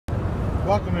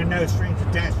Welcome to No Strings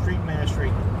Attached Street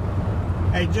Ministry.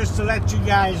 Hey, just to let you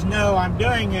guys know, I'm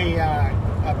doing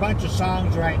a bunch of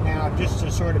songs right now just to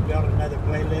sort of build another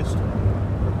playlist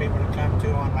for people to come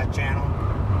to on my channel.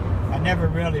 I never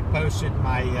really posted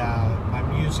my my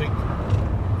music.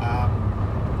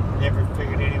 Never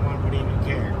figured anyone would even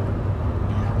care,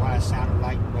 what I sounded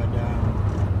like. But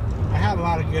I have a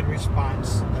lot of good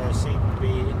response. Seemed to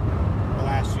be the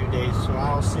last few days, so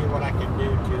I'll see what I can do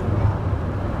to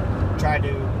try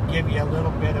to give you a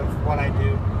little bit of what I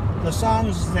do. The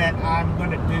songs that I'm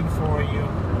going to do for you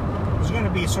is going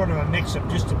to be sort of a mix of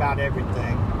just about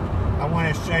everything. I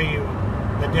want to show you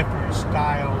the different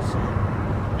styles,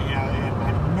 and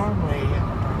I normally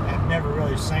have never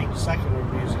really sang secular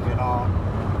music at all.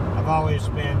 I've always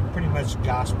been pretty much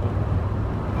gospel.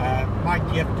 My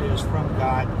gift is from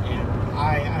God, and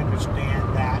I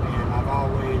understand that, and I've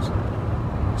always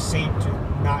seemed to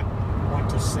not want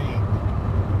to sing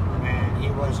when He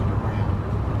wasn't around.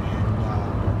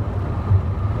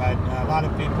 But a lot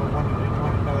of people want to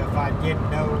know if I did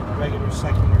know regular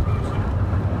secular music.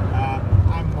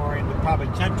 I'm more into probably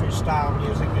country style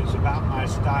music is about my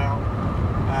style.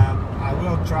 I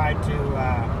will try to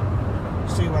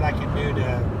see what I can do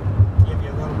to give you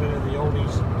a little bit of the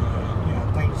oldies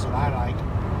and things that I like.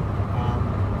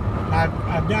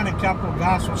 I've done a couple of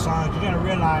gospel songs. You're going to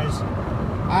realize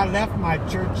I left my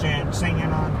church and singing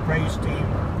on the praise team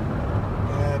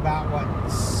about,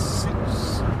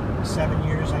 7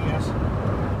 years, I guess.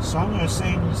 So I'm going to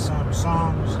sing some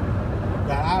songs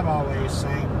that I've always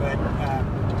sang, but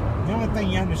the only thing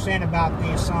you understand about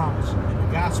these songs in the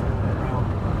gospel realm,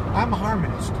 I'm a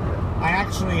harmonist. I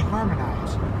actually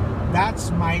harmonize.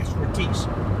 That's my expertise.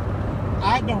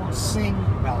 I don't sing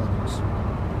melodies.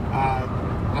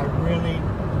 I really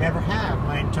never have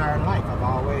my entire life. I've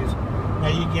always, now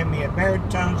you give me a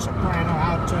baritone, soprano,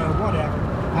 alto, whatever,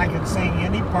 I can sing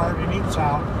any part, any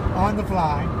style, on the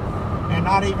fly, and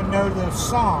not even know the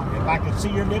song. If I can see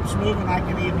your lips moving, I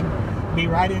can even be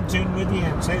right in tune with you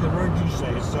and say the words you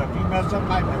say. So if you mess up,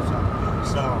 I mess up.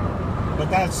 So, but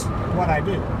that's what I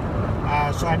do.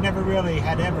 So I never really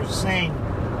had ever sang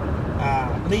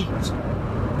leads.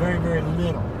 Very, very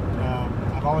little.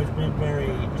 I've always been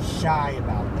very shy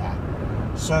about that.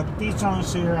 So these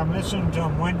songs here, I'm listening to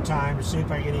them one time to see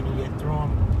if I can even get through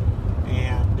them,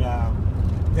 and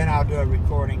then I'll do a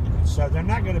recording. So they're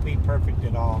not going to be perfect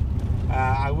at all.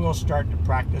 I will start to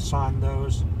practice on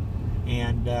those,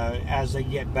 and as they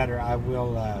get better, I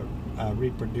will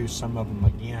reproduce some of them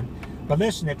again. But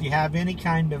listen, if you have any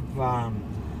kind of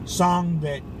song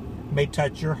that may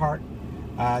touch your heart,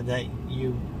 that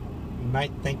you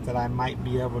might think that I might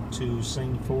be able to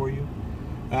sing for you,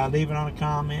 leave it on a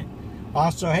comment.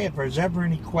 Also, hey, if there's ever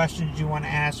any questions you want to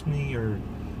ask me, or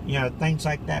things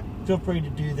like that, feel free to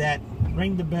do that.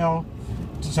 Ring the bell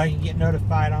so you can get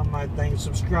notified on my things.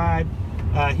 Subscribe,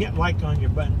 hit like on your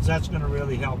buttons. That's going to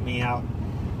really help me out.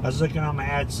 I was looking on my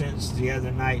AdSense the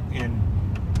other night, and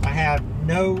I have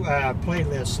no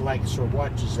playlist likes or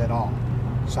watches at all.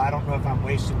 So I don't know if I'm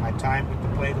wasting my time with the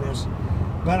playlist.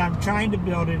 But I'm trying to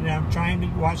build it, and I'm trying to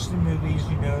watch the movies,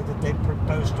 that they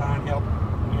post on help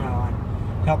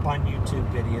on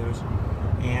YouTube videos,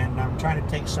 and I'm trying to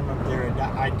take some of their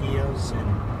ideas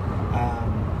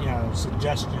and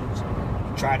suggestions to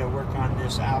try to work on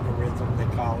this algorithm, they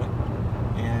call it,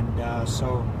 and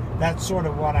so that's sort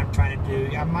of what I'm trying to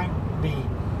do. I might be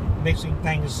mixing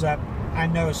things up. I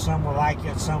know some will like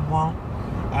it, some won't.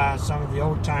 Some of the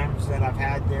old times that I've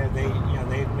had there,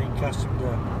 they've been accustomed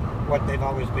to what they've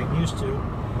always been used to,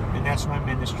 and that's my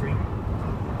ministry.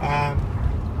 I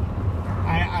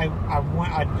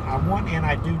want, and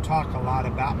I do talk a lot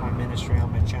about my ministry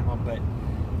on my channel, but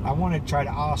I want to try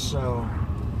to also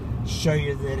show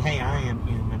you that, hey, I am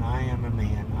human, I am a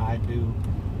man, I do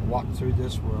walk through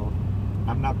this world.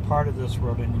 I'm not part of this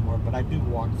world anymore, but I do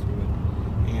walk through it,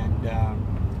 and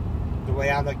the way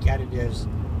I look at it is,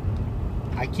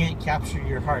 I can't capture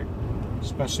your heart,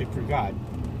 especially for God,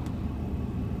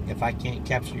 if I can't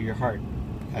capture your heart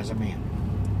as a man.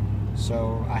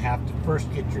 So I have to first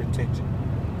get your attention,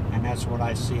 and that's what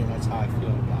I see, and that's how I feel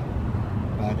about it.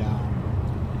 But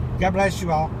God bless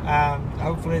you all.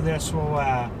 Hopefully this will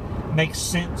make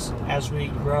sense as we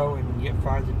grow and get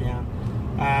farther down.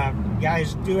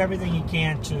 Guys, do everything you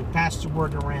can to pass the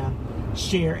word around,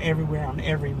 share everywhere on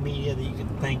every media that you can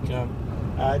think of.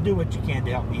 Do what you can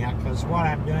to help me out, because what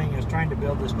I'm doing is trying to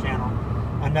build this channel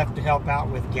enough to help out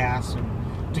with gas and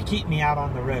to keep me out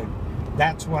on the road.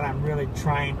 That's what I'm really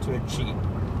trying to achieve.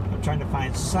 I'm trying to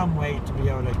find some way to be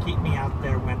able to keep me out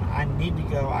there when I need to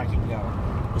go, I can go,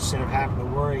 instead of having to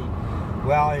worry,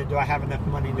 well, do I have enough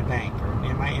money in the bank, or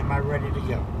am I ready to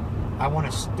go? I want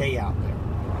to stay out there,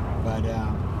 but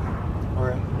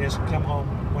or just come home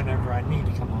whenever I need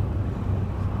to come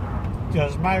home.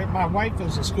 Because my wife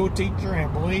is a school teacher,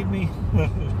 and believe me,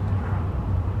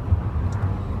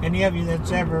 any of you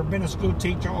that's ever been a school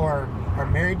teacher or are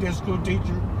married to a school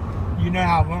teacher, you know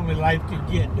how lonely life can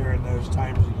get during those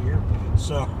times of year.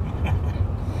 So,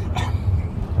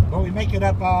 but we make it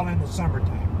up all in the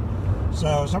summertime.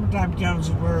 So summertime comes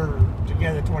and we're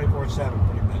together 24/7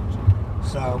 pretty much.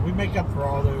 So we make up for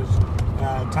all those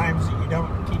times that you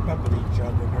don't keep up with each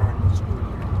other during the school year.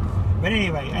 But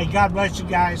anyway, hey, God bless you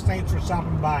guys. Thanks for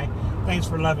stopping by. Thanks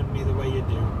for loving me the way you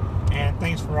do. And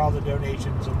thanks for all the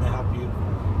donations and the help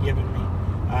you've given me.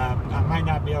 I might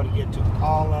not be able to get to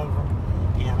all of them,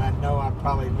 and I know I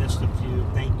probably missed a few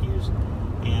thank yous.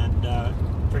 And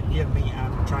forgive me,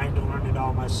 I'm trying to learn it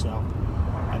all myself.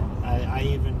 I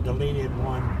even deleted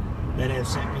one that had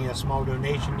sent me a small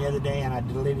donation the other day, and I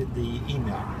deleted the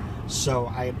email. So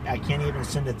I can't even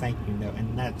send a thank you note,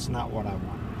 and that's not what I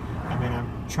want. I mean,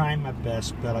 I'm trying my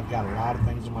best, but I've got a lot of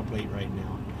things on my plate right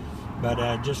now.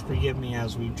 But just forgive me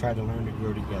as we try to learn to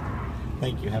grow together.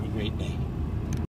 Thank you. Have a great day.